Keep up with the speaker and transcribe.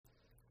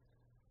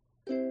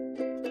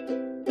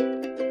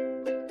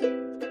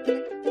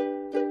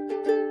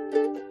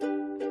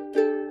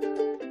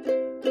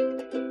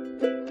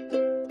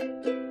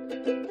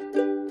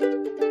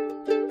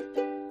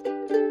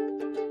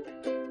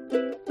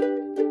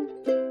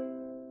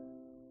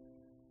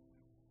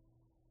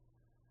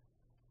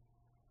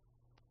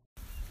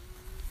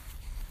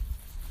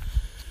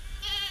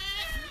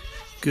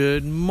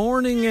Good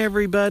morning,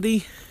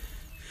 everybody,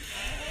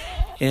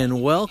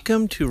 and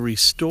welcome to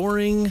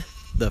Restoring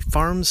the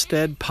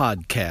Farmstead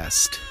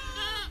Podcast.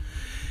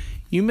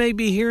 You may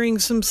be hearing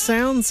some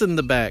sounds in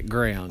the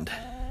background.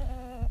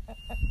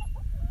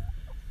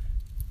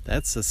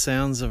 That's the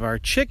sounds of our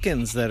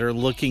chickens that are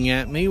looking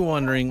at me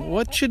wondering,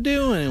 what you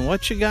doing and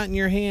what you got in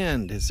your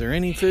hand? Is there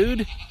any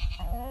food?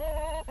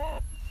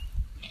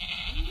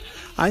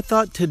 I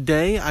thought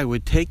today I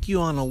would take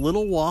you on a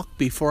little walk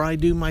before I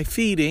do my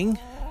feeding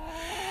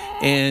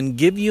and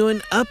give you an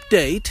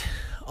update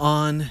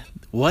on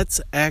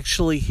what's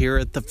actually here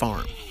at the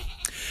farm.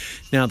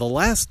 Now, the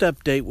last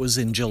update was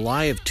in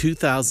July of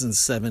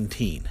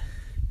 2017.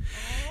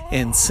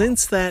 And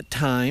since that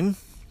time,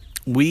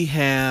 we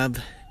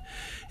have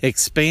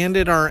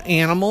expanded our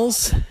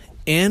animals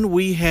and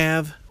we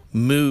have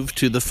moved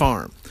to the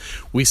farm.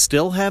 We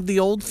still have the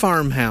old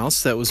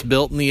farmhouse that was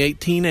built in the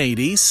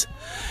 1880s.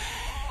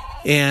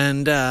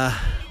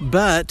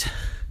 But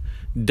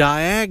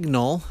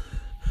diagonal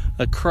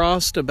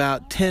across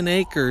about 10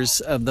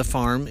 acres of the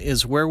farm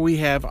is where we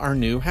have our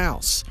new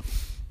house.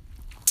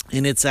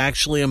 And it's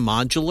actually a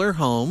modular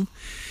home.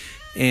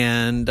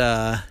 And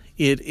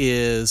it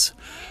is,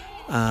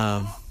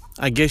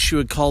 I guess you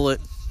would call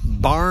it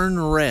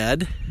barn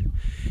red.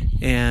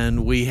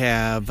 And we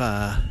have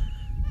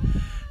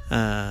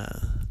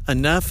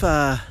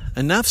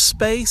enough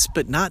space,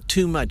 but not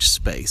too much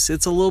space.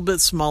 It's a little bit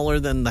smaller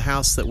than the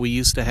house that we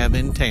used to have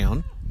in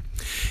town.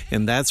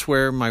 And that's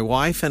where my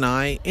wife and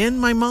I and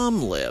my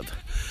mom live.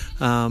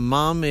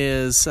 Mom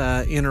is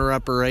in her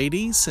upper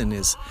 80s and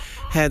has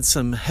had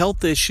some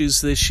health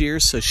issues this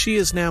year, so she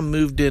has now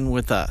moved in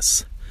with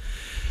us.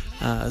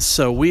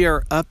 So we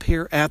are up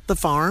here at the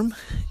farm,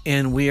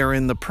 and we are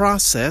in the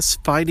process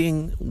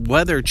fighting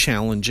weather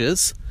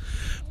challenges,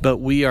 but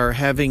we are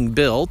having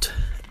built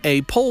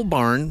a pole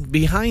barn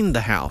behind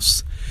the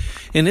house.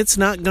 And it's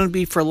not going to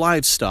be for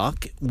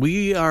livestock.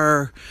 We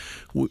are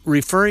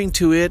referring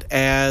to it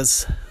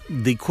as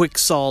the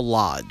Quicksaw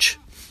Lodge.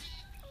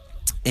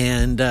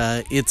 And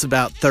it's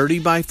about 30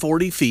 by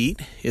 40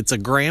 feet. It's a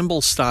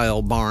Gramble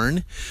style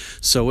barn.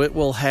 So it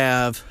will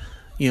have,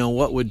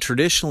 what would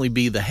traditionally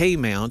be the hay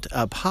mount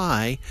up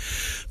high.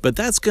 But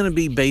that's going to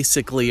be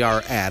basically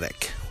our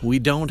attic. We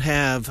don't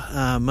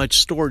have much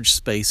storage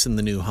space in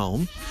the new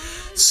home.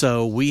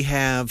 So we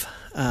have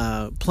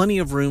plenty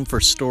of room for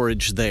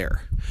storage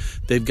there.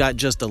 They've got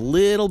just a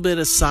little bit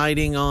of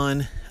siding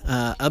on.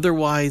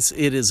 Otherwise,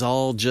 it is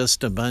all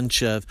just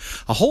a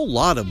whole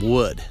lot of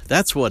wood.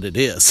 That's what it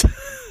is.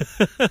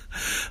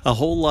 A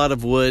whole lot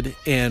of wood.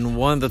 And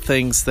one of the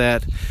things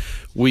that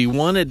we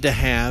wanted to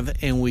have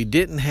and we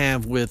didn't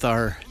have with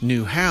our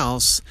new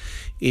house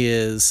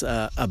is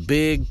a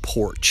big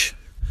porch.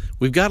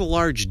 We've got a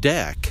large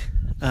deck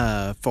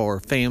for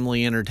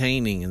family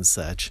entertaining and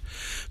such,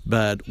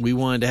 but we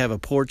wanted to have a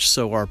porch,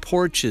 so our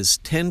porch is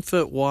 10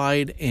 foot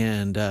wide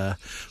and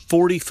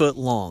 40 foot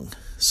long.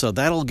 So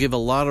that'll give a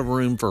lot of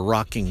room for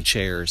rocking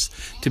chairs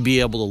to be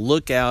able to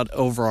look out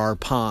over our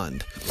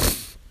pond.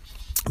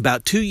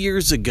 About 2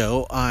 years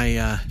ago,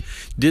 I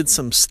did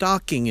some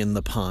stocking in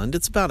the pond.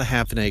 It's about a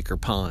half an acre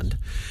pond,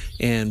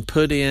 and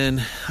put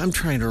in, I'm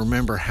trying to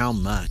remember how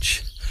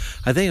much.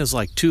 I think it was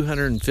like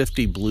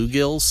 250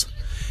 bluegills.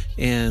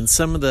 And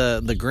some of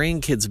the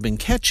grandkids have been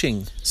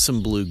catching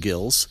some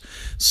bluegills.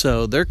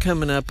 So they're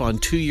coming up on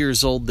 2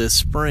 years old this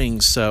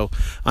spring. So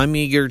I'm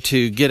eager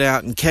to get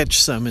out and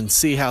catch some and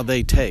see how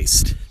they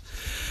taste.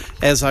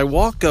 As I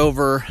walk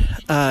over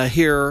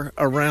here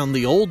around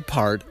the old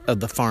part of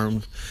the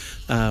farm,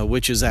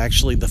 which is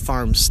actually the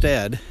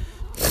farmstead,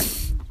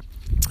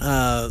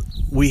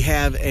 we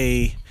have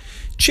a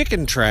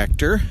chicken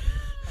tractor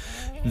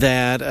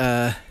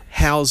that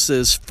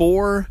houses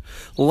 4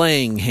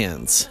 laying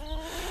hens.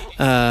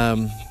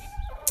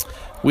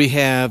 We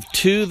have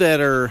 2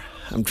 that are,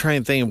 I'm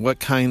trying to think of what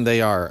kind they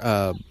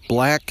are,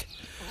 black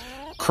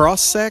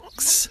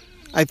cross-sex,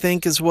 I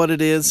think is what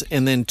it is,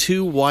 and then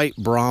 2 white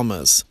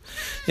Brahmas.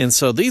 And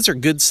so these are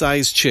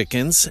good-sized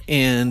chickens,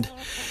 and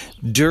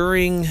we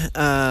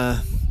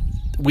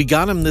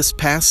got them this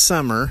past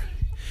summer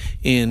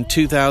in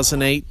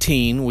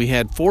 2018. We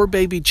had 4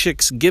 baby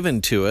chicks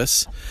given to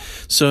us,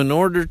 so in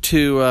order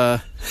to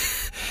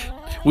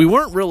we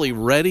weren't really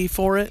ready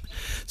for it,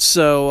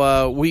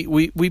 so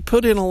we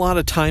put in a lot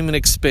of time and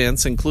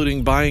expense,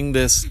 including buying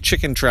this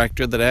chicken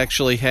tractor that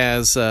actually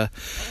has a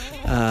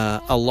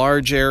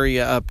large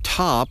area up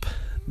top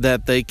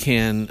that they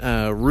can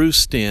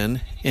roost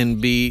in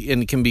and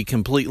can be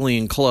completely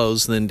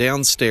enclosed. Then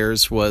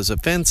downstairs was a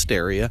fenced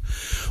area.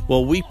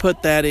 Well, we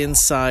put that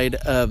inside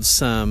of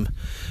some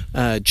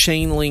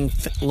chain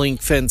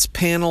link fence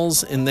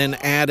panels, and then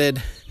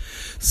added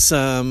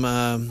some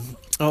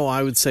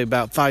I would say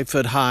about 5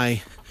 foot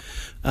high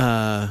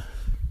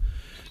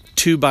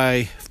 2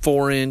 by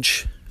 4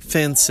 inch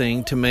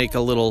fencing to make a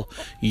little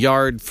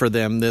yard for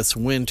them this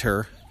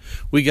winter.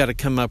 We got to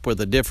come up with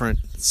a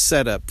different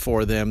setup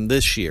for them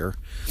this year.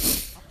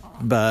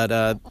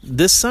 But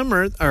this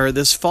summer, or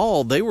this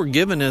fall, they were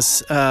giving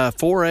us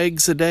 4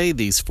 eggs a day,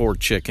 these 4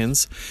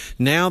 chickens.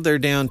 Now they're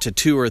down to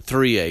 2 or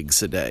 3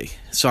 eggs a day.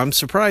 So I'm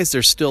surprised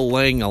they're still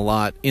laying a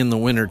lot in the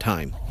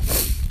wintertime.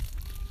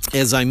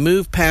 As I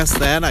move past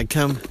that, I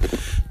come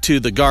to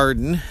the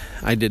garden.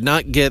 I did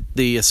not get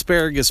the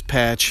asparagus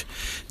patch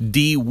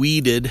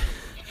de-weeded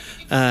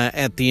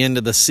at the end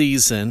of the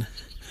season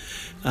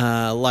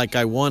like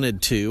I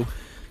wanted to.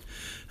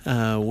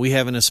 We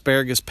have an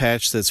asparagus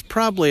patch that's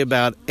probably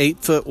about 8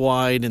 foot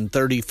wide and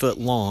 30 foot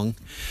long.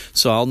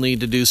 So I'll need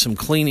to do some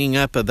cleaning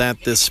up of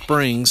that this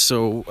spring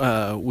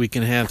so we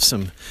can have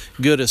some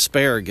good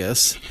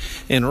asparagus.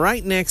 And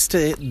right next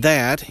to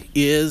that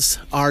is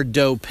our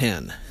doe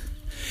pen.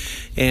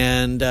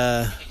 And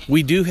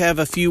we do have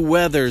a few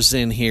wethers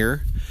in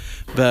here,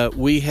 but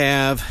we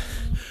have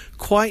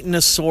quite an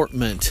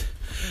assortment.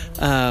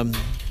 On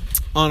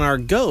our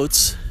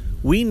goats,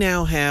 we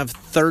now have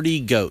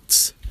 30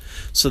 goats.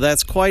 So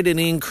that's quite an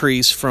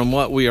increase from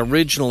what we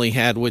originally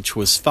had, which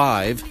was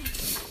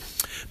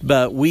 5.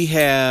 But we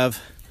have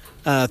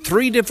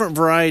 3 different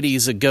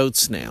varieties of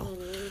goats now.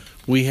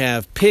 We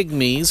have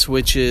pygmies,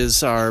 which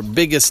is our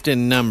biggest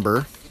in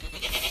number.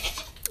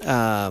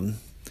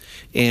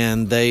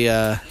 And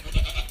they,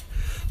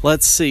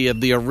 let's see, of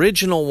the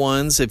original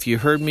ones, if you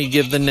heard me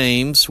give the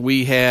names,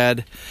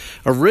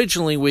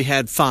 originally we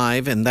had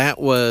 5, and that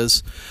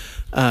was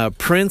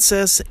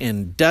Princess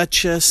and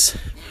Duchess,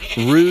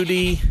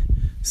 Rudy,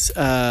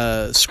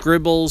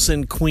 Scribbles,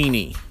 and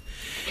Queenie.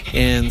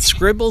 And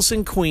Scribbles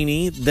and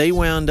Queenie, they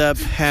wound up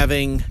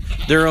having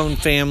their own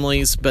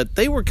families, but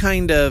they were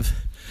kind of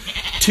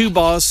too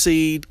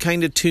bossy,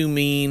 kind of too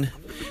mean,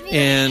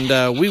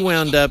 and we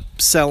wound up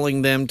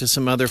selling them to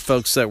some other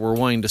folks that were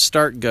wanting to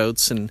start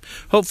goats, and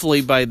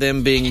hopefully by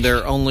them being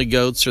their only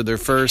goats or their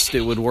first,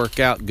 it would work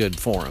out good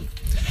for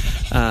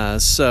them.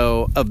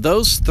 So of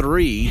those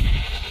 3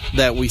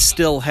 that we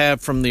still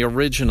have from the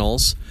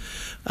originals,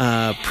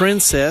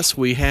 Princess,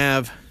 we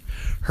have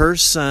her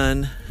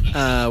son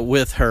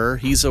with her.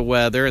 He's a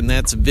wether, and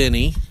that's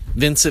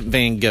Vincent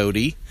Van Gogh.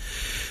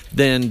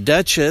 Then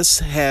Duchess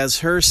has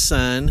her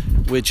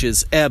son, which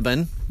is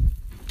Eben,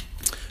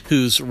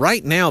 who's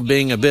right now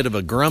being a bit of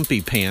a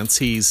grumpy pants.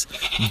 He's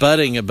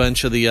butting a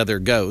bunch of the other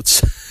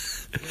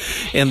goats.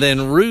 And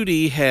then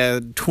Rudy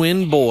had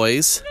twin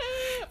boys,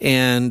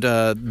 and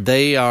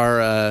they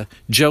are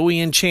Joey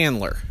and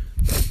Chandler.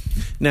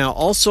 Now,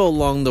 also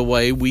along the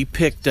way, we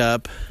picked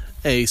up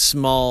a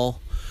small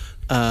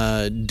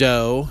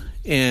doe,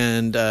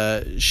 and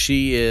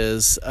she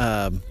is,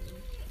 oh,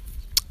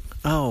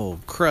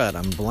 crud,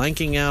 I'm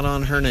blanking out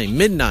on her name.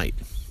 Midnight?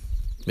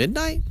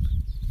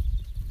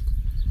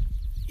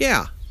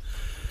 Yeah.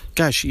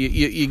 Gosh,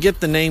 you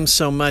get the names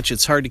so much,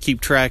 it's hard to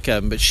keep track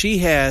of them. But she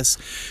has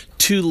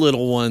 2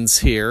 little ones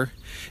here,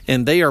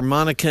 and they are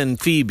Monica and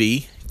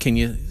Phoebe. Can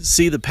you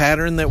see the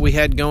pattern that we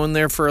had going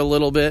there for a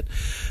little bit?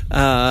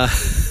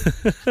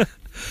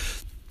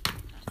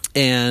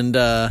 And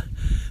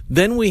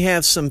then we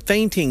have some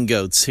fainting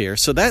goats here.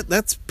 So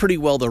that's pretty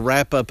well the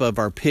wrap-up of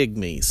our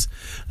pygmies.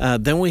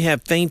 Then we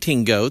have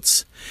fainting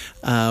goats.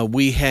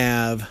 We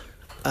have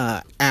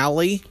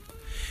Allie,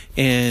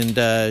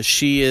 and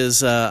she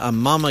is a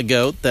mama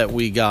goat that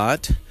we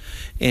got.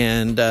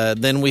 And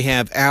then we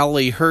have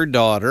Allie, her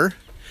daughter.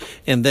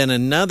 And then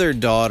another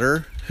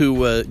daughter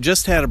who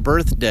just had a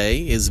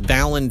birthday is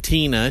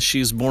Valentina. She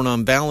was born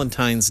on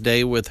Valentine's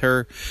Day with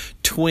her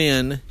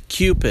twin,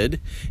 Cupid,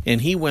 and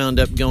he wound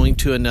up going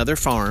to another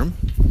farm.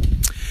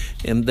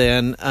 And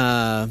then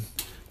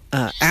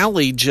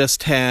Allie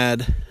just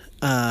had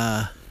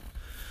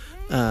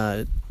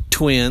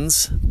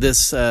twins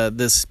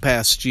this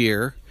past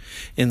year,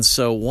 and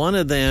so one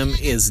of them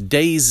is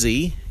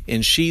Daisy,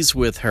 and she's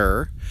with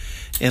her.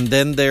 And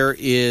then there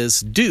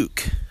is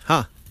Duke,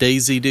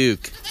 Daisy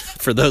Duke,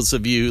 for those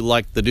of you who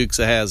like the Dukes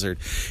of Hazzard.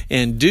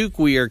 And Duke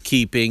we are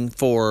keeping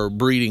for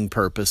breeding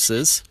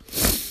purposes.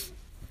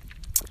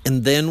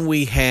 And then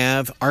we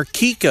have our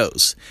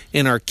Kikos.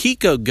 And our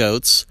Kiko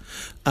goats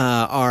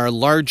are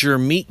larger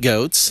meat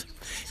goats.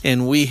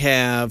 And we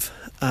have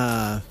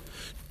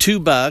 2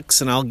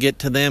 bucks, and I'll get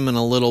to them in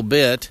a little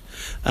bit.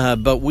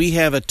 But we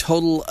have a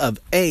total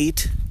of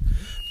 8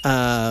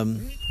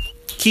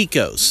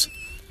 Kikos.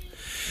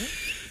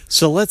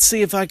 So let's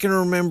see if I can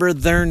remember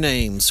their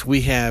names.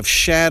 We have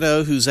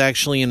Shadow, who's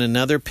actually in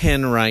another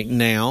pen right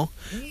now.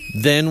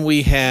 Then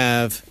we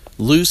have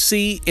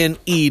Lucy and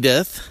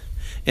Edith,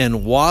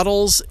 and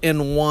Waddles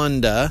and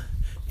Wanda,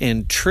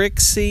 and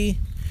Trixie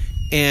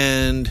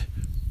and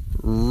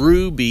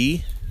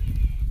Ruby.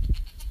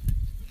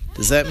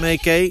 Does that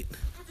make 8?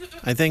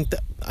 I think,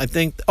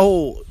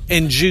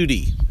 and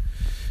Judy.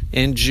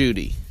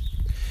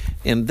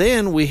 And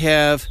then we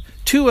have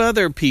 2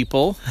 other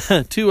people,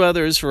 2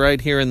 others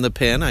right here in the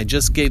pen. I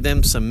just gave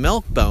them some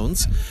milk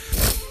bones.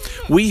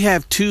 We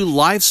have 2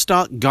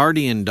 livestock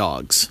guardian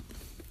dogs.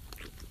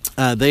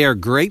 They are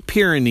Great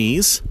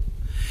Pyrenees,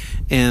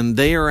 and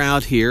they are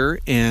out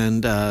here,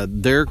 and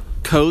they're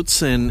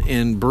coats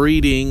and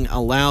breeding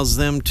allows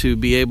them to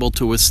be able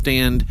to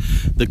withstand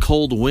the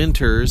cold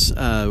winters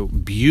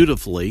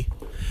beautifully.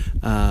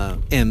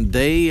 And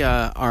they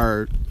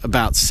are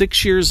about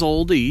 6 years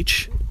old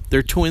each.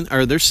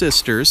 They're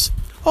sisters.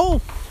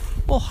 Oh,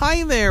 well,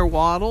 hi there,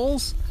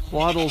 Waddles.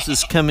 Waddles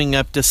is coming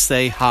up to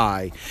say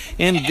hi,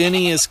 and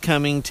Vinny is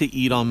coming to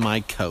eat on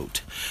my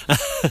coat.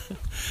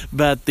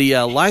 But the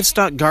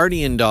livestock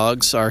guardian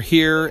dogs are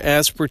here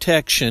as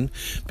protection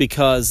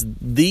because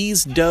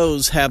these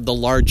does have the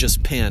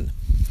largest pen.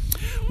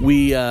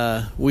 We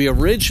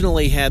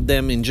originally had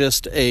them in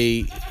just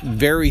a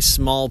very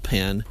small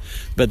pen,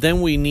 but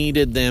then we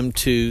needed them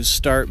to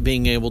start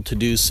being able to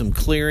do some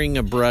clearing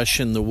of brush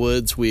in the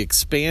woods. We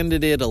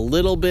expanded it a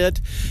little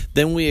bit,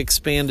 then we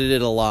expanded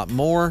it a lot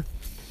more,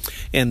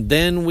 and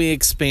then we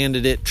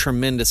expanded it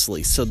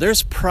tremendously. So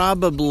there's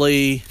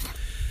probably,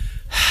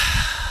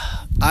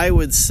 I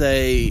would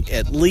say,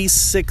 at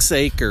least 6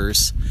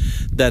 acres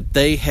that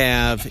they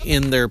have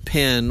in their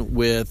pen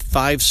with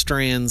 5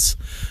 strands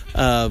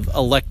of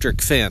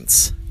electric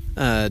fence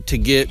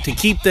to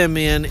keep them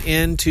in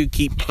and to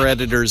keep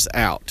predators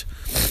out.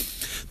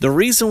 The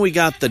reason we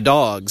got the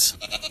dogs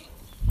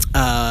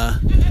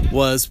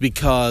was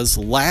because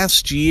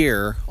last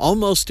year,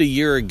 almost a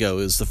year ago,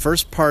 is the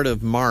first part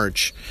of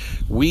March,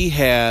 we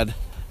had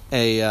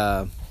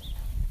a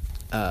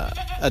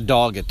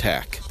dog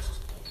attack.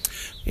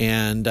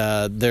 And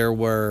there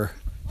were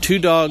 2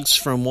 dogs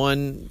from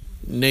one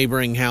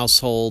neighboring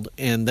household,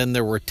 and then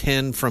there were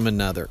 10 from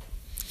another.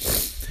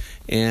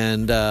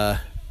 And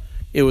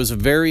it was a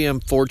very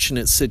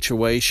unfortunate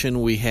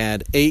situation. We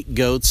had 8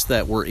 goats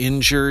that were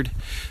injured.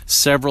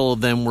 Several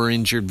of them were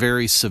injured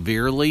very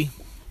severely.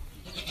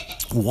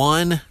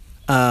 One,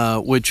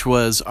 which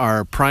was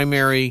our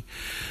primary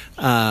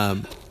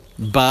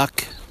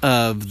buck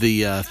of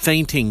the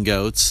fainting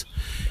goats,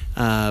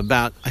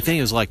 I think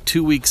it was like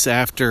 2 weeks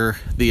after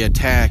the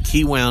attack,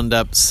 he wound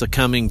up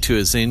succumbing to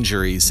his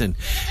injuries, and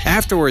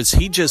afterwards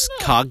he just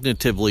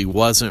cognitively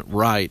wasn't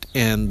right.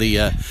 And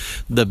the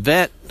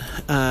vet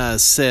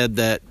said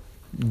that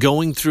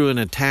going through an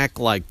attack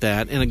like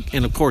that,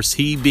 and of course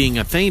he being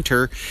a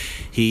fainter,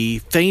 he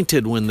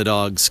fainted when the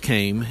dogs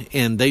came,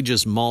 and they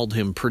just mauled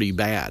him pretty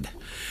bad,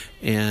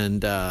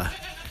 and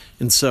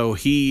so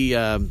he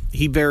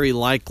very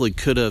likely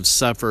could have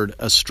suffered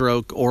a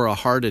stroke or a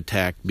heart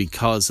attack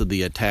because of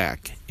the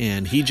attack.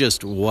 And he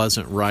just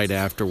wasn't right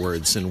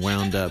afterwards and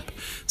wound up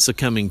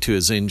succumbing to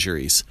his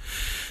injuries.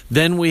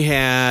 Then we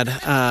had,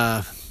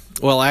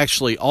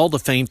 actually all the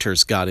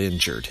fainters got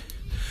injured.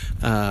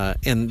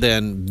 And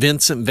then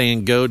Vincent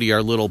Van Gogh,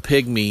 our little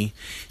pygmy,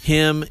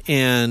 him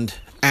and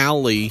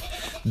Allie,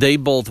 they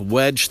both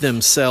wedged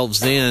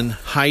themselves in,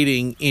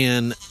 hiding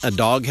in a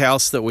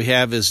doghouse that we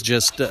have is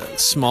just a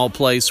small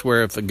place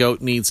where if a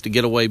goat needs to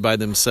get away by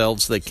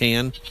themselves, they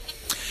can.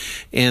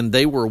 And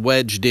they were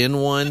wedged in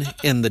one,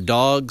 and the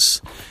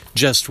dogs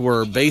just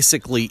were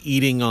basically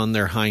eating on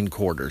their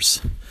hindquarters.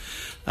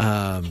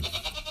 And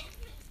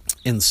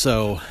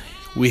so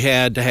we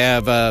had to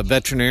have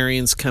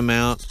veterinarians come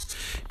out,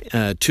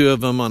 2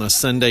 of them on a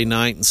Sunday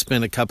night, and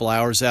spent a couple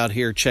hours out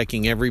here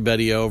checking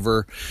everybody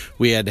over.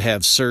 We had to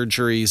have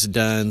surgeries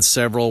done.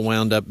 Several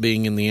wound up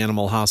being in the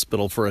animal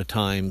hospital for a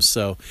time.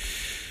 So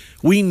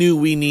we knew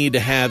we need to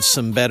have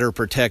some better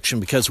protection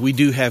because we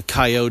do have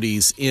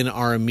coyotes in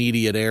our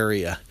immediate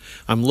area.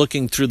 I'm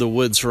looking through the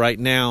woods right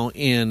now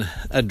in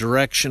a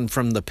direction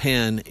from the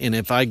pen, and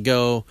if I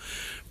go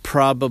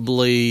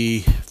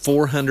probably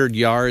 400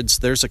 yards,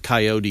 there's a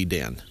coyote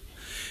den.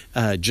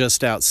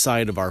 Just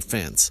outside of our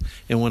fence.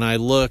 And when I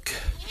look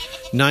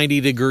 90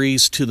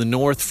 degrees to the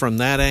north from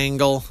that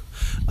angle,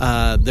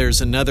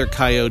 there's another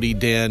coyote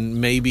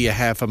den maybe a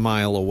half a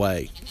mile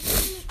away.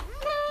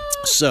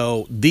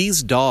 So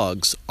these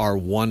dogs are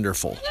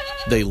wonderful.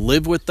 They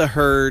live with the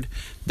herd,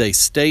 they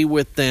stay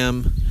with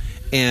them,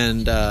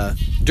 and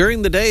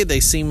during the day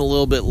they seem a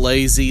little bit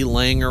lazy,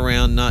 laying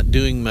around not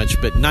doing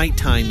much, but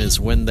nighttime is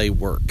when they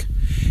work.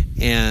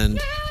 And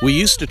we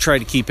used to try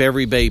to keep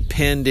every bay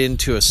penned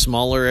into a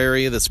smaller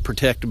area that's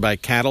protected by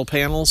cattle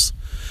panels.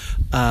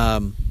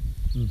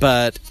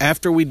 But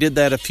after we did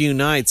that a few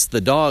nights,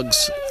 the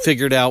dogs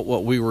figured out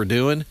what we were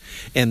doing,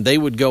 and they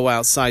would go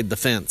outside the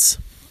fence.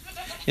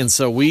 And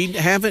so we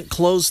haven't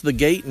closed the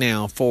gate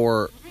now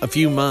for a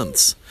few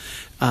months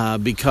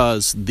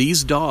because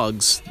these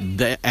dogs,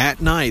 at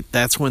night,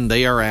 that's when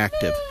they are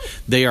active.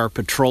 They are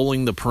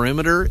patrolling the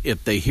perimeter.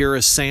 If they hear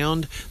a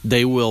sound,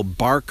 they will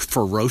bark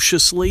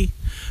ferociously.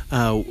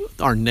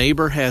 Our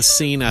neighbor has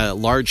seen a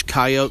large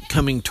coyote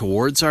coming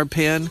towards our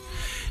pen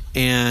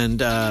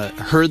and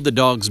heard the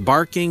dogs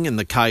barking, and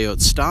the coyote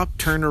stopped,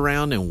 turned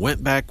around, and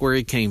went back where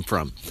he came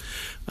from.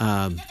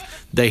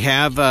 They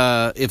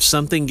have, if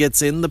something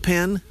gets in the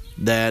pen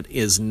that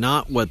is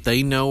not what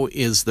they know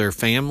is their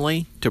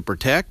family to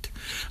protect,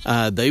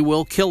 they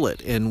will kill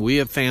it. And we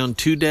have found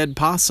 2 dead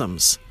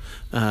possums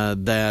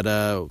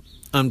that,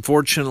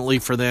 unfortunately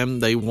for them,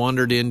 they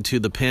wandered into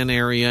the pen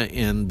area,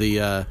 and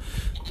the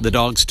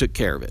dogs took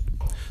care of it.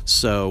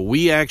 So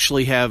we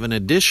actually have an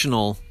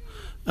additional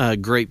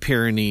Great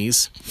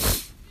Pyrenees.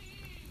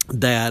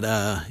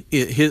 That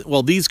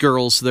these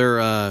girls,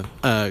 they're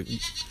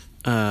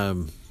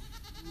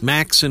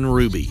Max and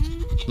Ruby,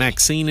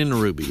 Maxine and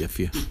Ruby. If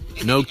you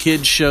know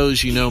kids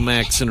shows, you know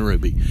Max and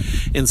Ruby.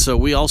 And so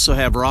we also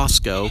have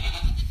Roscoe,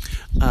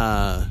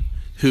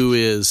 who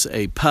is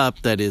a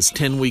pup that is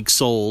 10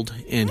 weeks old,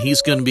 and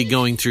he's going to be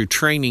going through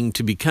training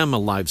to become a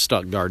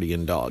livestock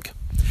guardian dog.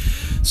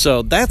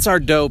 So that's our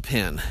doe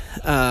pen.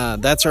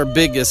 That's our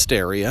biggest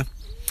area.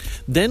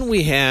 Then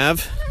we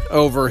have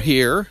over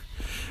here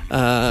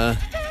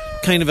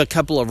kind of a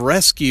couple of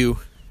rescue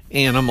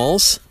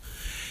animals.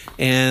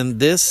 And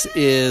this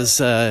is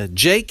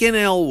Jake and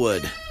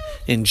Elwood.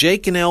 And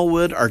Jake and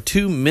Elwood are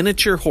two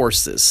miniature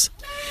horses.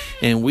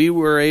 And we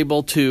were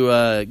able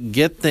to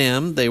get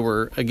them. They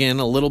were, again,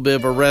 a little bit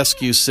of a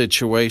rescue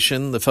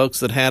situation. The folks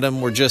that had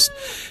them were just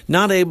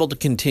not able to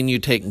continue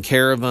taking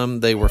care of them.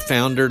 They were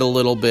foundered a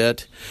little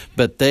bit.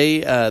 But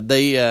they at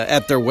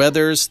their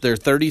wethers, they're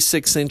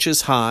 36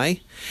 inches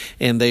high.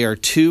 And they are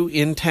two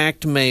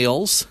intact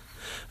males.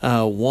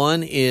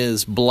 One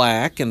is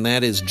black, and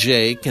that is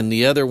Jake, and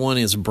the other one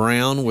is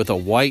brown with a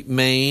white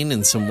mane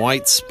and some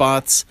white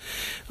spots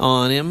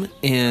on him,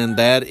 and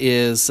that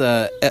is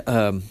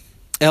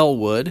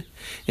Elwood,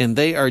 and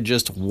they are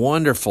just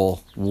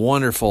wonderful,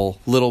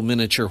 wonderful little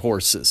miniature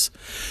horses.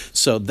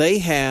 So they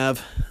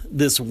have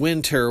this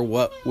winter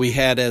what we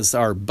had as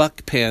our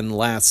buck pen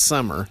last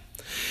summer.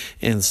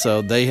 And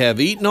so they have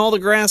eaten all the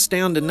grass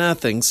down to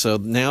nothing, so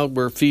now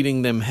we're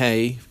feeding them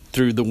hay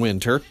through the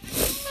winter.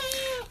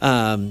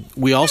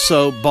 We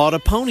also bought a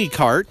pony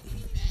cart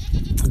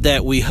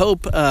that we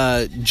hope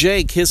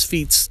Jake, his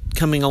feet's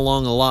coming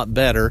along a lot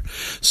better.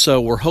 So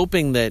we're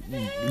hoping that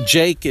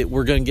Jake,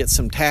 we're going to get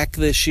some tack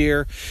this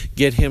year,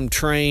 get him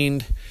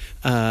trained,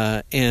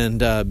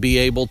 and be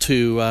able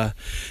to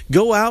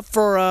go out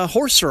for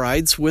horse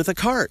rides with a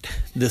cart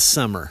this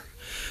summer.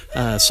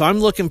 So I'm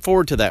looking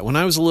forward to that. When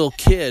I was a little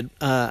kid,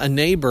 a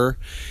neighbor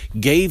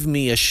gave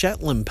me a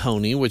Shetland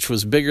pony, which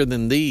was bigger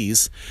than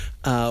these,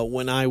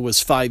 when I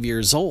was 5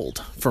 years old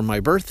for my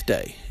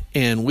birthday.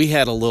 And we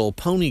had a little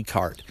pony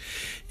cart.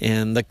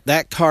 And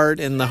that cart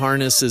and the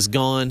harness is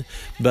gone,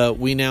 but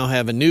we now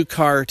have a new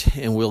cart,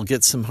 and we'll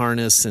get some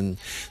harness and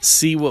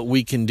see what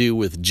we can do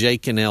with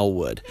Jake and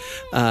Elwood.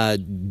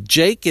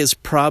 Jake is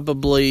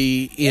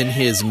probably in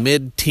his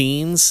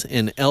mid-teens,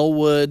 and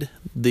Elwood,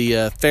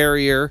 the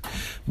farrier,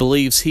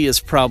 believes he is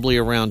probably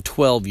around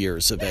 12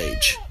 years of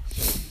age.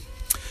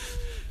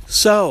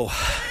 So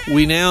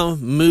we now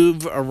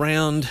move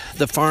around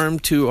the farm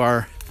to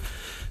our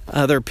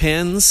other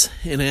pens,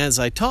 and as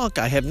I talk,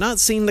 I have not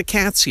seen the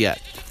cats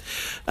yet.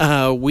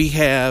 We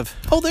have,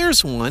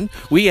 there's one.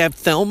 We have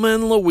Thelma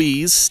and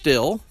Louise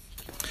still.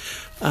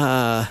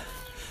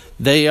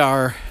 They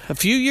are a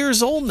few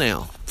years old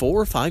now,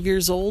 4 or 5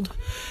 years old.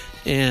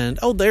 And,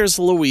 there's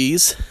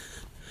Louise.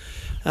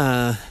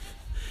 And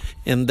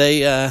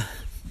they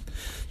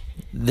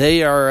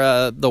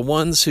are the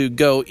ones who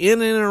go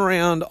in and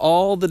around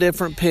all the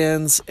different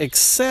pens,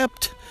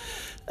 except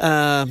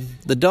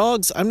the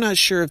dogs. I'm not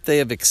sure if they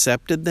have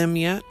accepted them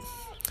yet.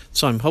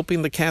 So I'm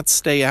hoping the cats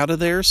stay out of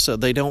there so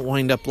they don't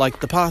wind up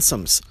like the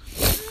possums.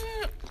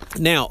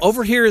 Now,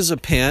 over here is a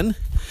pen,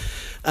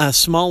 a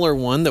smaller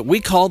one that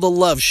we call the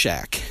Love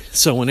Shack.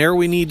 So whenever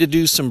we need to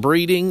do some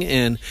breeding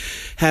and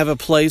have a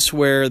place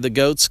where the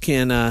goats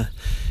can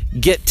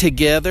get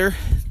together,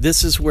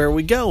 this is where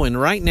we go. And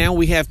right now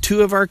we have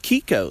two of our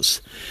Kikos.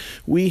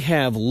 We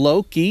have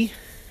Loki,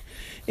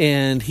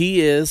 and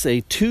he is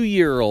a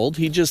 2-year-old.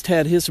 He just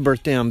had his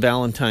birthday on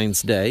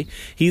Valentine's Day.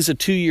 He's a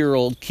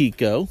 2-year-old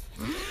Kiko.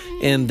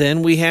 And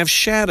then we have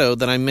Shadow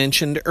that I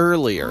mentioned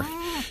earlier.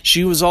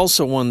 She was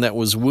also one that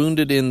was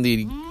wounded in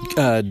the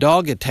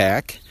dog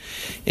attack.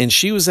 And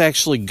she was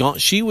actually gone.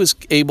 She was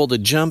able to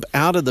jump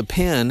out of the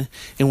pen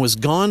and was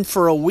gone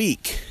for a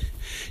week.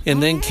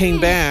 And then came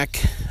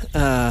back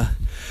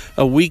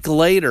a week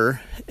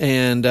later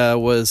and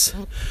was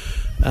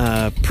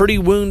pretty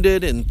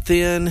wounded and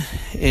thin,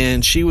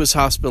 and she was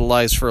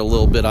hospitalized for a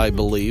little bit, I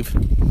believe.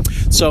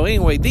 So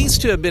anyway, these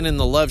two have been in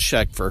the Love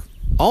Shack for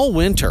all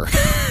winter.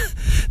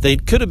 They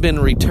could have been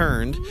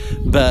returned,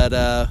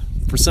 but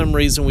for some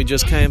reason we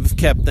just kind of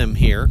kept them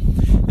here,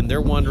 and they're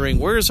wondering,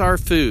 where's our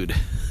food?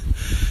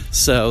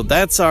 So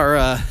that's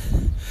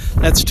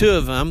that's two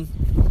of them.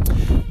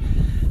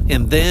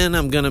 And then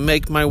I'm going to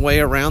make my way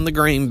around the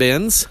grain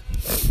bins.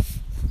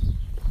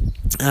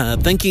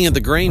 Thinking of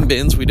the grain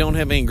bins, we don't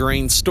have any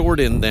grain stored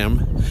in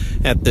them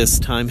at this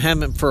time.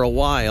 Haven't for a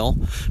while.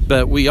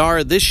 But we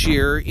are this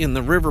year in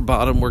the river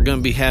bottom. We're going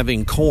to be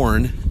having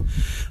corn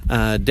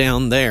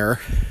down there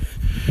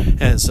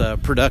as a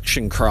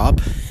production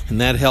crop.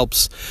 And that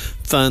helps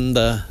fund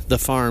the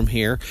farm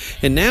here.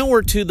 And now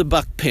we're to the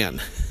buck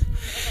pen.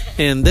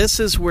 And this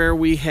is where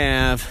we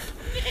have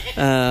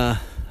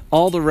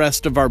all the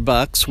rest of our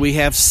bucks. We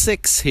have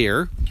 6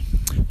 here.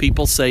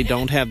 People say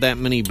don't have that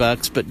many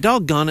bucks, but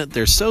doggone it,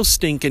 they're so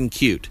stinking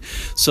cute.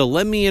 So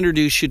let me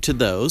introduce you to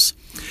those.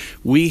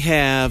 We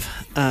have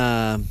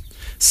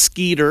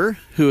Skeeter,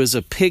 who is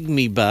a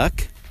pygmy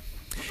buck.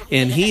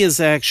 And he is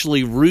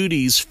actually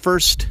Rudy's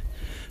firstborn.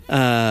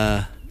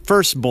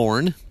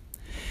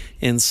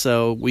 And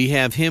so we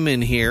have him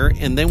in here.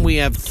 And then we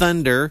have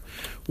Thunder,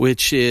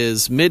 which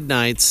is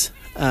Midnight's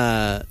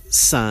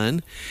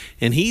son.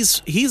 And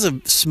he's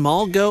a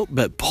small goat,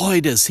 but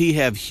boy, does he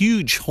have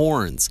huge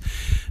horns.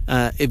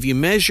 If you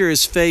measure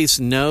his face,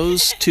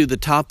 nose to the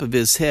top of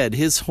his head,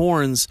 his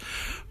horns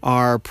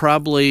are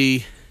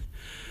probably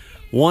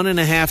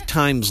 1.5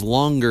 times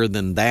longer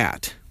than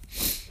that.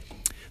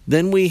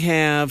 Then we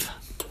have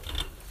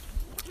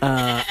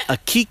a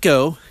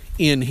Kiko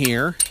in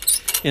here,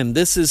 and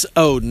this is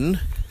Odin.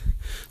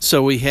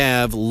 So we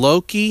have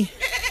Loki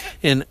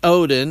and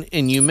Odin,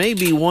 and you may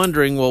be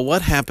wondering, well,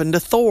 what happened to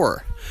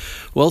Thor?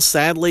 Well,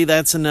 sadly,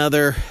 that's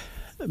another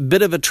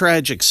bit of a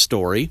tragic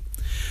story,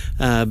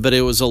 but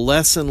it was a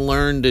lesson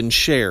learned and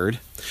shared.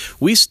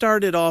 We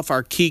started off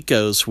our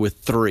Kikos with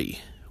 3.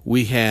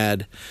 We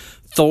had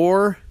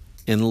Thor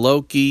and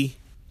Loki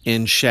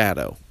and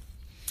Shadow.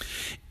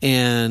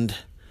 And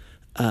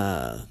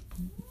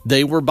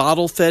they were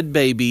bottle-fed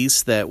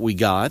babies that we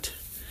got.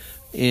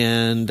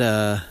 And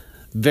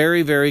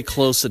very, very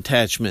close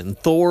attachment. And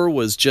Thor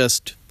was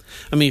just...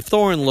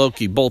 Thor and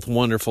Loki, both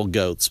wonderful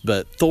goats,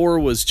 but Thor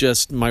was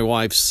just my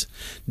wife's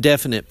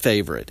definite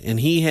favorite. And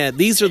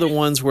these are the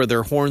ones where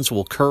their horns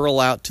will curl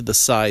out to the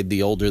side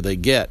the older they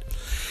get.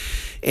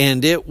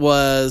 And it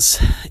was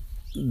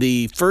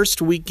the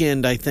first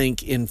weekend, I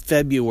think, in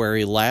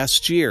February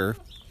last year.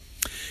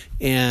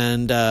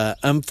 And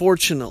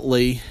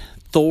unfortunately,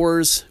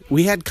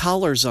 we had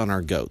collars on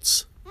our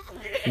goats.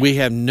 We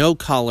have no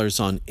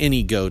collars on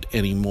any goat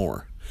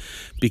anymore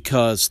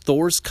because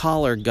Thor's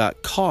collar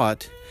got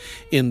caught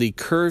in the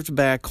curved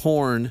back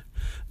horn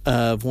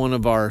of one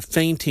of our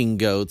fainting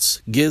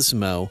goats,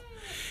 Gizmo,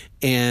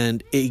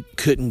 and it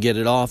couldn't get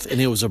it off. And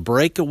it was a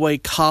breakaway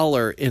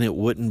collar, and it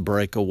wouldn't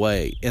break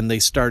away. And they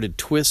started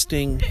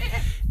twisting,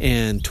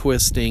 and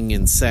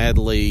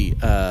sadly,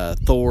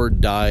 Thor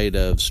died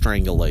of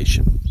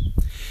strangulation.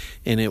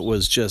 And it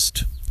was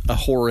just a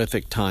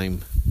horrific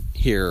time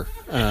here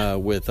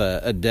with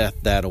a death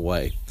that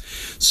away.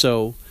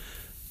 So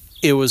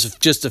it was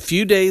just a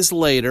few days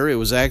later. It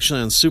was actually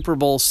on Super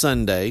Bowl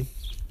Sunday.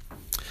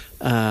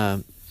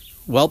 It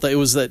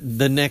was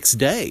the next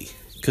day,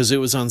 because it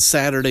was on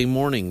Saturday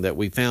morning that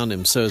we found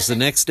him. So the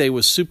next day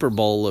was Super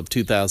Bowl of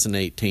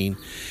 2018.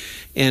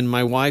 And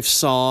my wife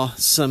saw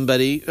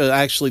somebody,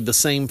 actually the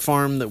same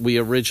farm that we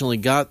originally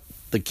got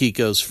the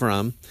Kikos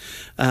from,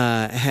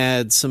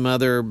 had some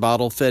other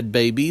bottle-fed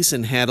babies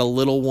and had a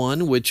little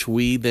one, which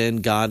we then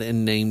got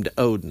and named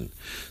Odin.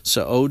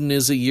 So Odin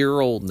is a year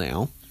old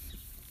now.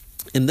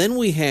 And then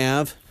we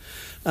have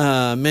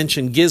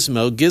mentioned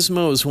Gizmo.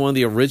 Gizmo is one of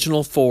the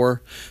original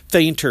 4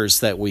 fainters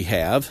that we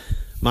have,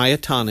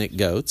 myotonic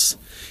goats.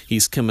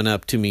 He's coming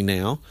up to me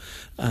now.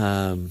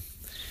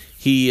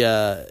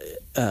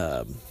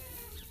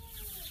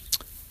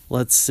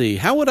 Let's see.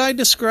 How would I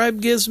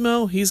describe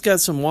Gizmo? He's got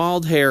some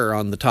wild hair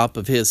on the top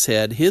of his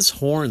head. His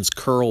horns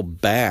curl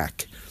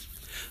back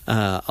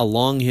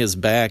along his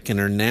back and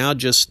are now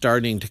just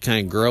starting to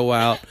kind of grow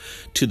out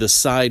to the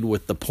side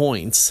with the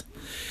points.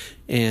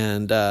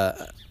 And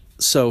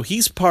so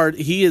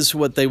he is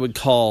what they would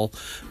call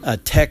a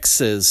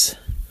Texas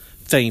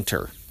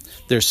fainter.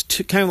 There's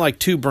kind of like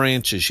 2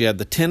 branches. You have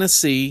the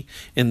Tennessee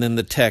and then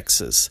the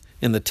Texas.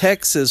 And the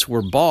Texas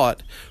were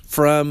bought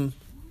from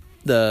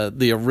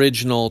the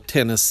original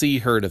Tennessee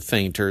herd of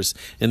fainters,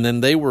 and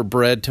then they were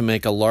bred to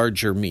make a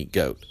larger meat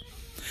goat.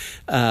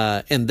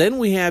 And then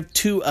we have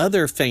 2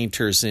 other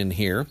fainters in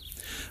here.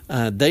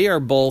 They are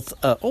both...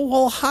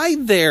 hi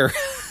there!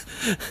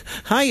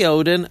 Hi,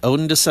 Odin.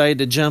 Odin decided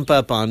to jump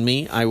up on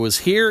me. I was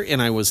here,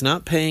 and I was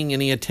not paying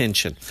any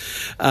attention.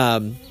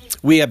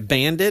 We have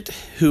Bandit,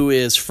 who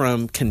is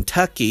from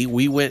Kentucky.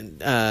 We went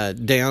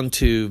down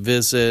to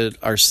visit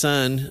our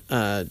son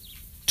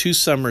 2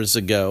 summers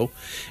ago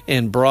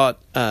and brought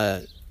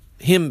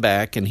him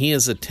back, and he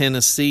is a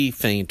Tennessee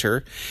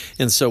fainter.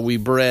 And so we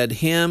bred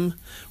him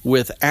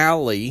with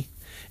Allie,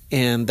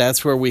 and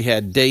that's where we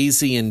had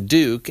Daisy and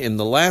Duke. And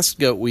the last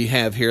goat we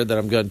have here that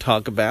I'm going to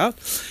talk about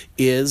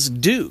is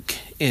Duke.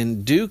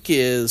 And Duke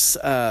is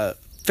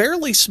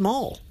fairly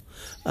small.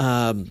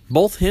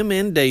 Both him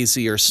and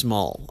Daisy are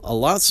small, a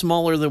lot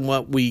smaller than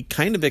what we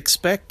kind of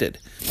expected.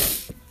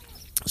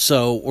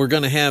 So we're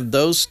going to have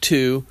those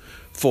 2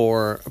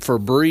 for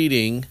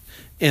breeding.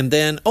 And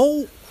then,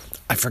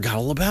 I forgot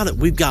all about it.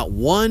 We've got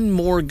 1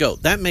 more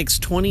goat. That makes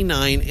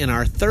 29, and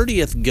our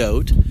 30th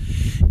goat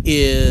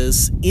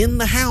is in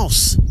the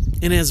house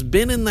and has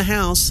been in the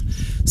house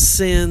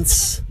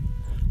since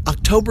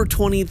October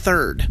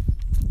 23rd.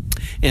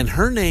 And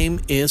her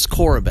name is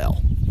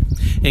Corabelle.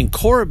 And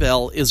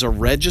Corabelle is a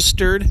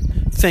registered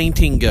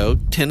fainting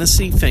goat,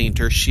 Tennessee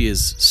fainter. She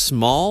is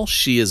small.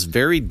 She is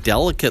very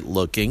delicate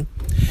looking.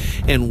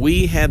 And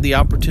we had the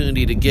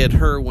opportunity to get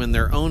her when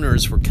their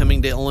owners were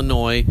coming to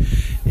Illinois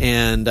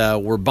and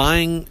were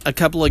buying a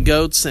couple of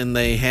goats, and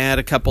they had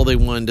a couple they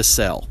wanted to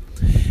sell.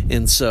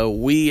 And so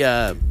we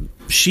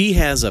She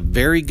has a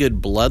very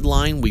good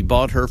bloodline. We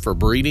bought her for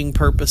breeding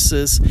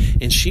purposes,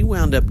 and she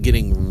wound up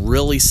getting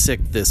really sick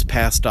this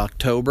past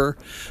October,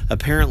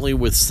 apparently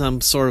with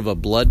some sort of a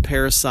blood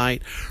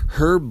parasite.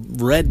 Her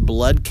red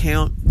blood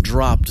count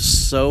dropped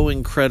so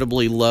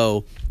incredibly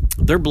low.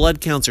 Their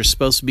blood counts are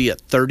supposed to be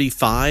at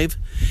 35,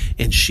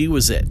 and she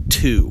was at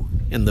 2.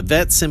 And the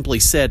vet simply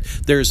said,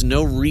 there's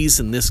no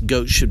reason this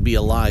goat should be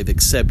alive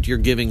except you're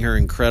giving her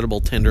incredible,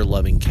 tender,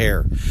 loving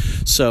care.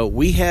 So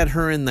we had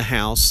her in the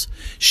house.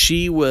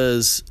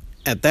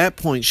 At that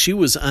point, she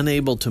was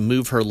unable to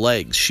move her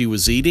legs. She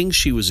was eating,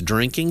 she was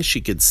drinking, she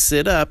could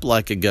sit up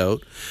like a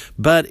goat,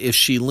 but if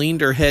she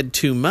leaned her head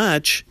too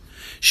much,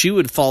 she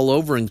would fall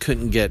over and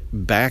couldn't get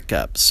back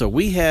up. So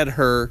we had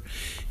her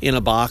in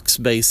a box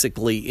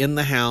basically in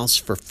the house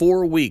for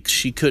 4 weeks.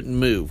 She couldn't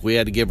move. We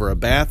had to give her a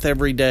bath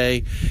every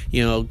day,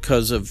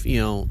 because of,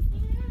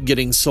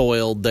 getting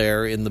soiled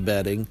there in the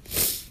bedding.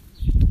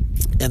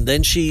 And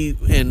then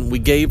we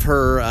gave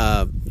her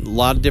a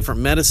lot of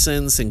different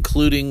medicines,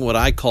 including what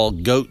I call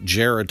goat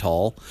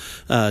geritol,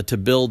 to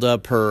build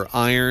up her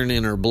iron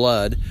in her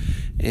blood.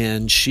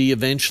 And she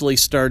eventually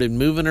started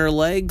moving her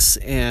legs,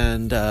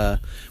 and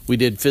we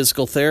did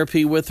physical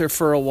therapy with her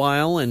for a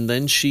while, and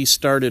then she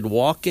started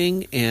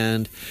walking,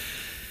 and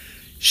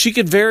she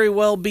could very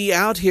well be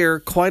out here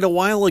quite a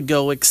while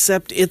ago,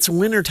 except it's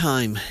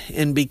wintertime,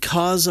 and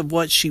because of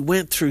what she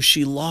went through,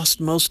 she lost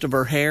most of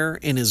her hair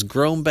and has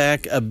grown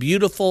back a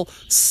beautiful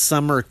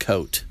summer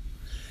coat,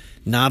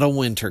 not a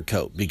winter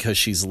coat, because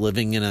she's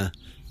living in a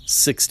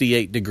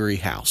 68-degree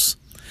house.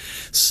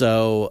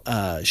 So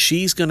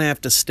she's going to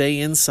have to stay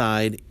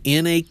inside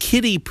in a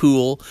kiddie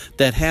pool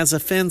that has a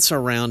fence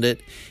around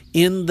it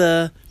in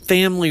the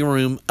family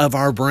room of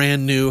our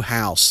brand new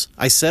house.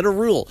 I set a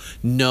rule,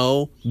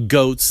 no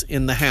goats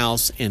in the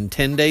house, and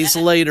 10 days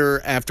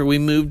later after we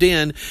moved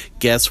in,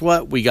 guess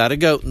what? We got a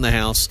goat in the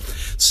house.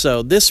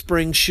 So this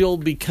spring she'll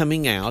be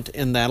coming out,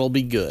 and that'll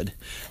be good.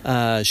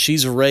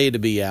 She's ready to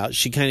be out.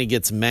 She kind of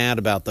gets mad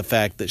about the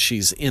fact that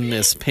she's in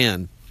this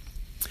pen.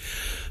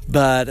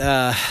 But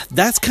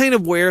that's kind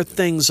of where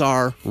things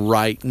are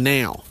right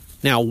now.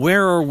 Now,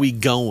 where are we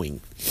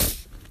going?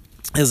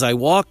 As I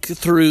walk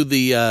through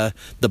the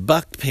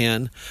buck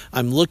pen,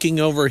 I'm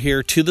looking over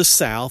here to the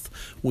south.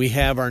 We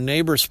have our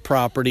neighbor's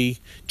property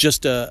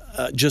just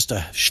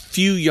a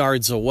few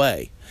yards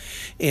away.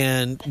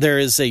 And there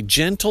is a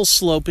gentle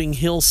sloping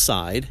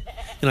hillside,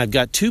 and I've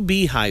got 2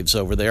 beehives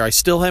over there. I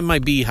still have my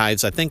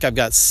beehives. I think I've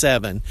got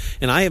 7,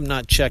 and I have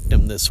not checked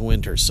them this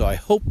winter, so I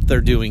hope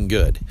they're doing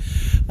good.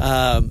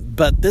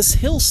 But this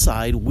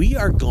hillside, we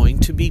are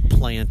going to be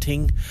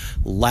planting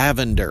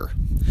lavender.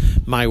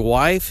 My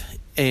wife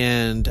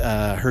and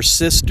her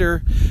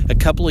sister, a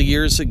couple of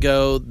years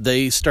ago,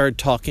 they started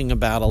talking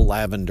about a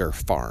lavender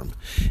farm.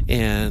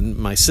 And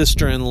my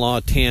sister-in-law,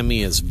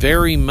 Tammy, is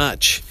very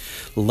much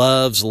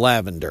loves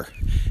lavender.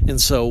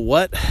 And so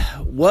what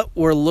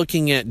we're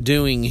looking at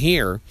doing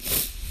here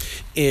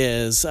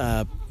is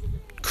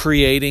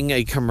creating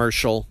a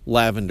commercial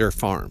lavender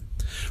farm.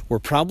 We're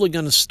probably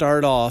going to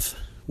start off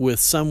with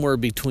somewhere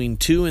between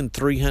 200 and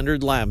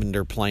 300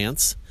 lavender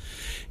plants.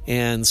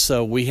 And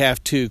so we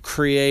have to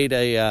create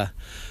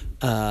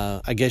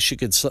I guess you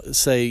could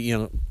say,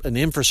 an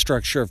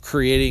infrastructure of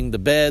creating the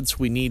beds.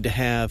 We need to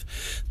have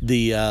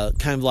the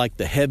kind of like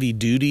the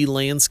heavy-duty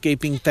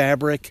landscaping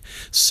fabric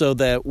so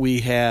that we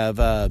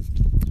can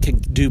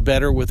do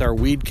better with our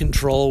weed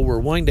control.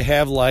 We're going to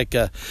have like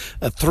a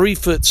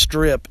 3-foot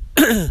strip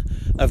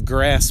of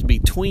grass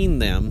between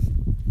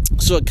them,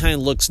 so it kind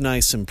of looks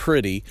nice and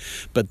pretty,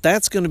 but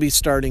that's going to be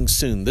starting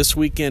soon. This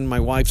weekend, my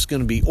wife's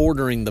going to be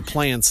ordering the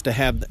plants to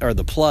have, or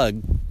the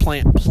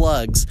plant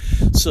plugs,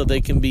 so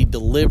they can be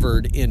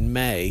delivered in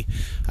May.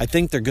 I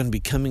think they're going to be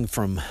coming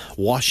from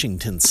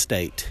Washington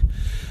State.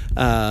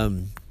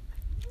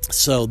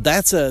 So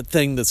that's a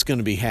thing that's going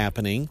to be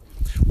happening.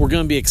 We're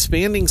going to be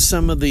expanding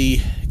some of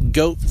the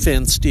goat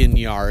fenced-in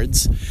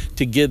yards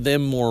to give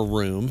them more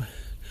room.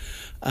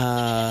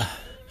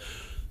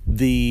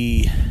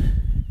 The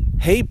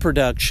hay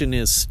production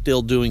is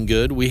still doing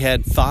good. We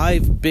had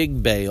 5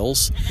 big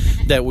bales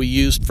that we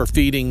used for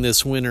feeding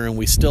this winter, and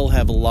we still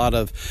have a lot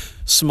of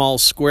small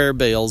square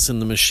bales in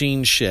the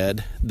machine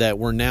shed that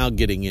we're now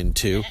getting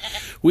into.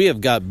 We have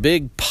got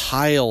big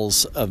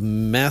piles of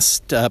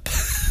messed up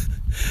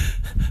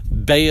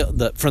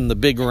bale from the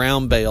big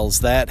round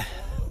bales, that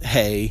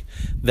hay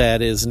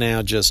that is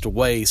now just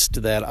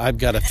waste, that I've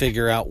got to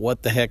figure out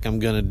what the heck I'm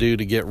going to do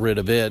to get rid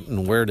of it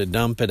and where to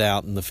dump it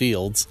out in the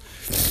fields.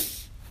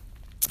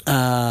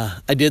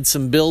 I did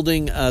some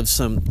building of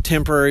some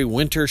temporary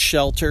winter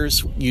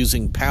shelters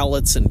using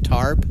pallets and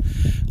tarp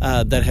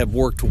that have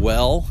worked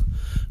well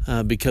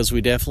because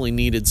we definitely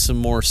needed some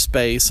more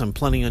space. I'm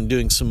planning on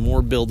doing some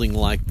more building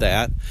like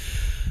that.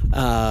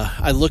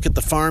 I look at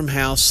the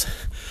farmhouse.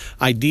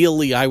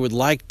 Ideally, I would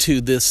like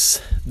to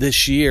this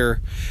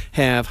year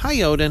have,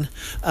 hi Odin,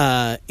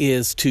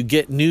 is to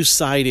get new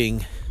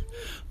siding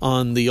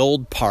on the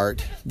old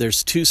part,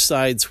 there's two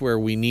sides where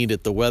we need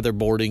it. The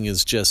weatherboarding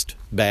is just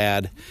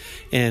bad,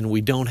 and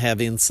we don't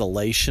have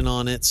insulation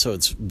on it, so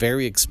it's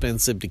very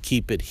expensive to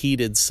keep it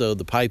heated so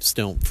the pipes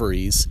don't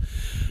freeze.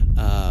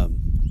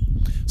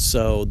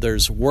 So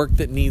there's work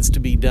that needs to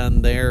be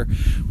done there.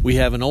 We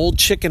have an old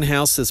chicken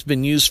house that's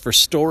been used for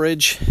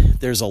storage.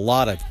 There's a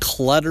lot of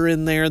clutter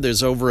in there.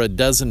 There's over a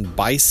dozen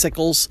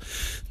bicycles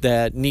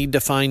that need to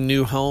find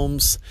new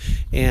homes.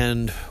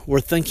 And we're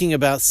thinking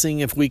about seeing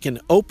if we can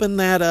open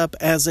that up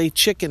as a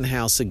chicken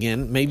house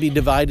again, maybe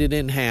divide it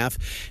in half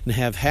and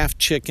have half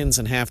chickens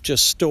and half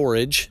just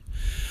storage.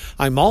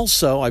 I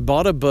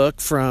bought a book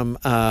from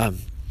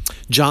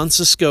John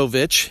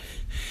Siskovich.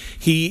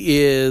 He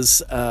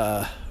is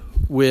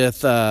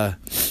with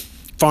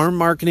Farm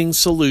Marketing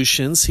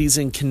Solutions. He's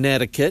in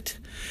Connecticut,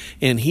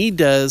 and he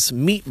does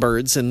meat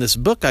birds. And this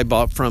book I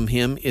bought from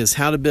him is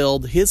how to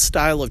build his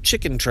style of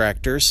chicken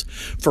tractors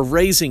for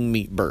raising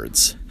meat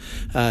birds.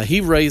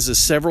 He raises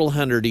several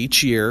hundred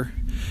each year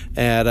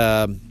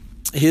at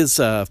his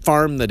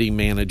farm that he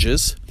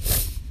manages.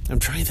 I'm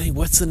trying to think,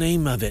 what's the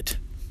name of it?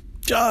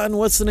 John,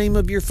 what's the name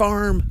of your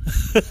farm?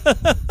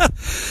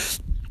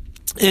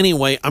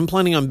 Anyway, I'm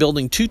planning on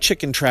building 2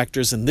 chicken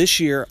tractors, and this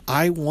year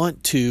I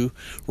want to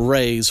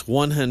raise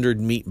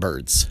 100 meat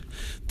birds.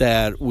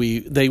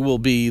 They will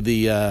be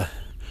the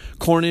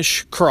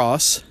Cornish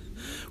cross,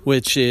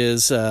 which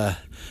is a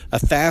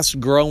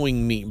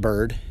fast-growing meat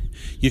bird.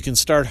 You can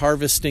start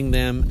harvesting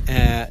them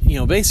at,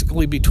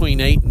 basically between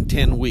 8 and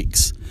 10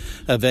 weeks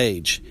of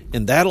age,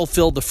 and that'll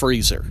fill the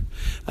freezer.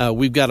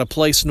 We've got a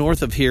place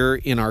north of here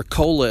in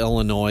Arcola,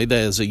 Illinois,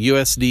 that is a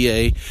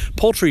USDA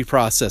poultry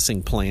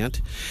processing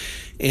plant.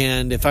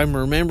 And if I'm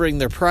remembering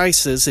their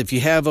prices, if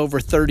you have over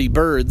 30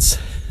 birds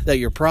that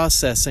you're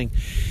processing,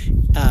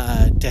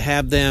 to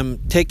have them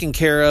taken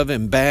care of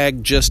and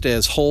bagged just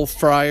as whole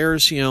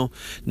fryers,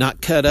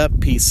 not cut up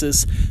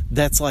pieces,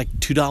 that's like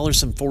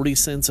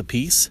 $2.40 a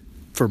piece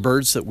for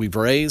birds that we've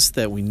raised,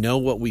 that we know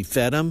what we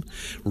fed them.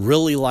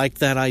 Really like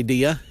that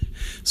idea.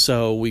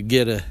 So we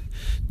get a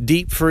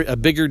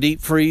bigger deep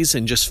freeze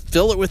and just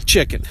fill it with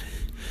chicken.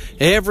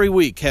 Every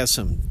week has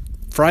some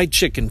fried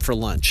chicken for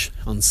lunch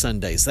on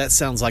Sundays. That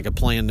sounds like a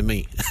plan to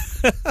me.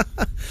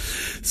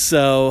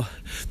 So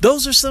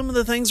those are some of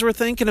the things we're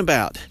thinking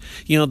about.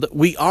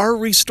 We are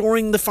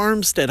restoring the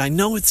farmstead. I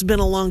know it's been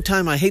a long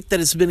time. I hate that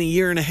it's been a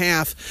year and a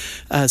half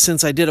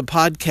since I did a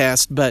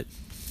podcast, but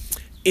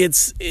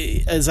it's,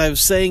 as I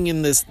was saying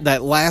in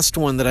that last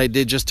one that I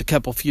did just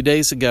a few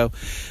days ago,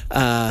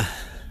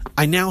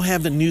 I now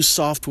have a new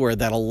software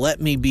that'll let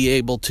me be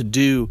able to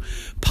do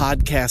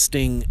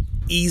podcasting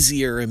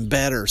easier and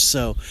better.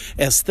 So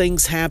as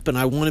things happen,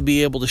 I want to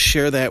be able to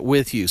share that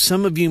with you.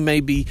 Some of you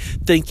may be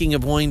thinking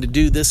of wanting to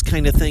do this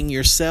kind of thing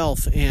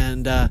yourself,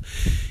 and I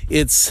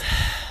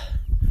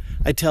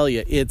tell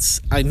you,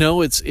 I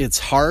know it's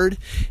hard,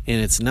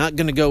 and it's not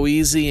going to go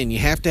easy, and you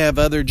have to have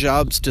other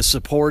jobs to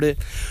support it,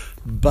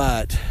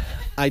 but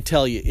I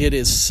tell you, it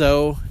is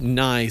so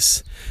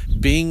nice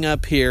being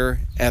up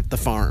here at the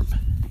farm.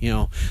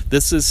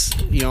 This is,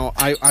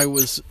 I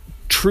was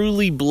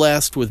truly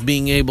blessed with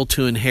being able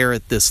to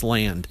inherit this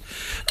land.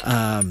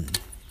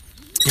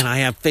 And I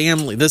have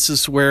family. This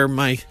is where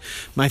my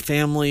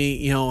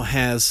family,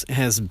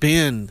 has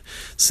been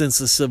since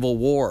the Civil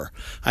War.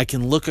 I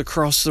can look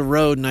across the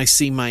road and I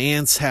see my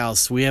aunt's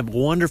house. We have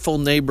wonderful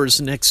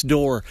neighbors next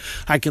door.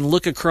 I can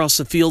look across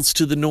the fields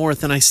to the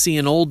north and I see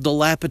an old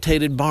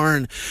dilapidated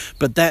barn.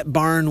 But that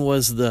barn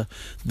was the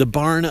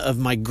barn of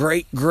my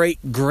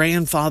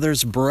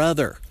great-great-grandfather's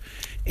brother.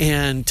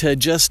 And to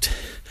just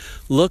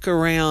look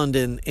around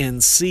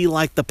and see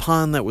like the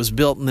pond that was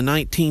built in the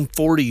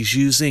 1940s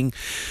using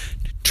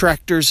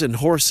tractors and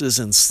horses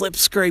and slip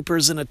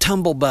scrapers and a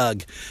tumble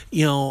bug,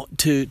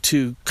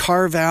 to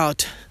carve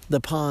out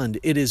the pond.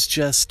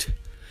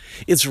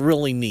 It's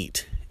really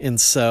neat. And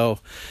so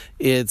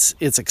it's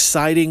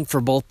exciting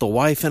for both the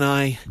wife and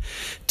I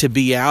to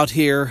be out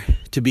here,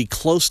 to be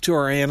close to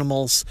our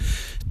animals,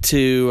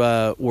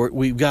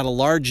 we've got a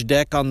large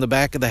deck on the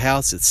back of the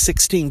house. It's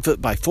 16 foot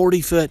by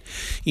 40 foot.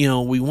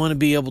 We want to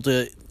be able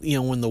to,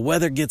 when the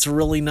weather gets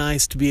really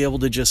nice, to be able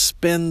to just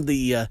spend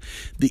the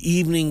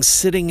evening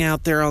sitting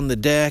out there on the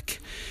deck,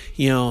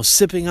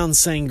 sipping on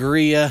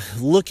sangria,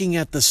 looking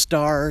at the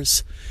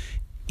stars,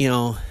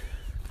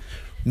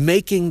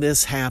 making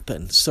this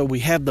happen. So we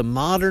have the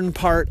modern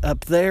part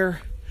up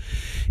there,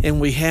 and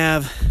we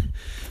have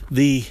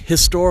the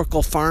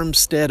historical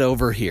farmstead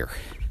over here.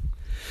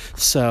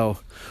 So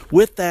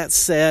with that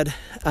said,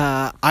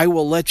 I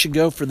will let you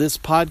go for this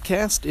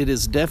podcast. It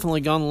has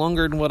definitely gone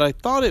longer than what I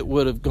thought it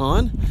would have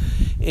gone.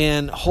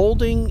 And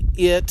holding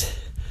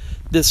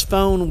this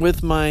phone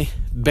with my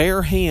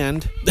bare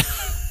hand,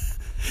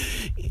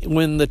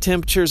 when the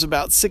temperature is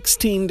about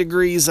 16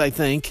 degrees, I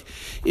think,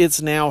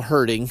 it's now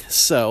hurting.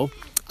 So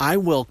I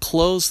will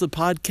close the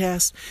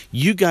podcast.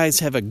 You guys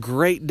have a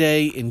great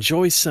day.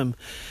 Enjoy some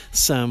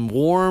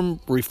warm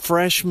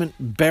refreshment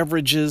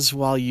beverages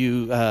while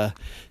you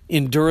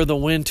endure the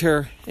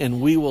winter,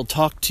 and we will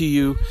talk to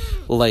you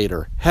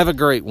later. Have a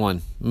great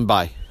one.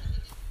 Bye.